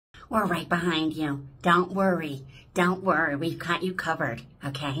we're right behind you. Don't worry. Don't worry. We've got you covered,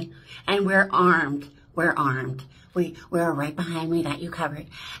 okay? And we're armed. We're armed. We're right behind. We got you covered.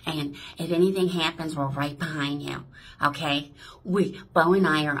 And if anything happens, we're right behind you, okay? Bo and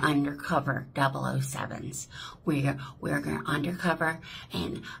I are undercover 007s. We're undercover,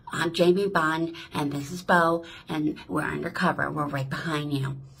 and I'm Jamie Bond, and this is Bo, and we're undercover. We're right behind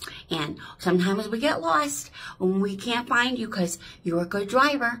you. And sometimes we get lost when we can't find you because you're a good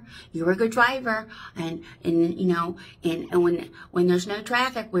driver. You're a good driver. And you know, and when there's no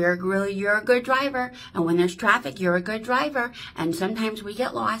traffic, you're a good driver. And when there's traffic, you're a good driver. And sometimes we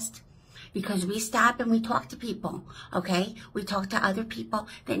get lost because we stop and we talk to people, okay? We talk to other people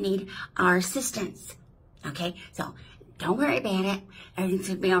that need our assistance, okay? So don't worry about it. Everything's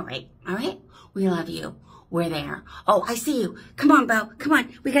going to be all right? We love you. We're there. Oh, I see you. Come on, Bo. Come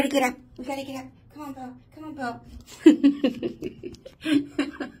on. We got to get up. We got to get up. Come on, Bo. Come on,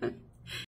 Bo.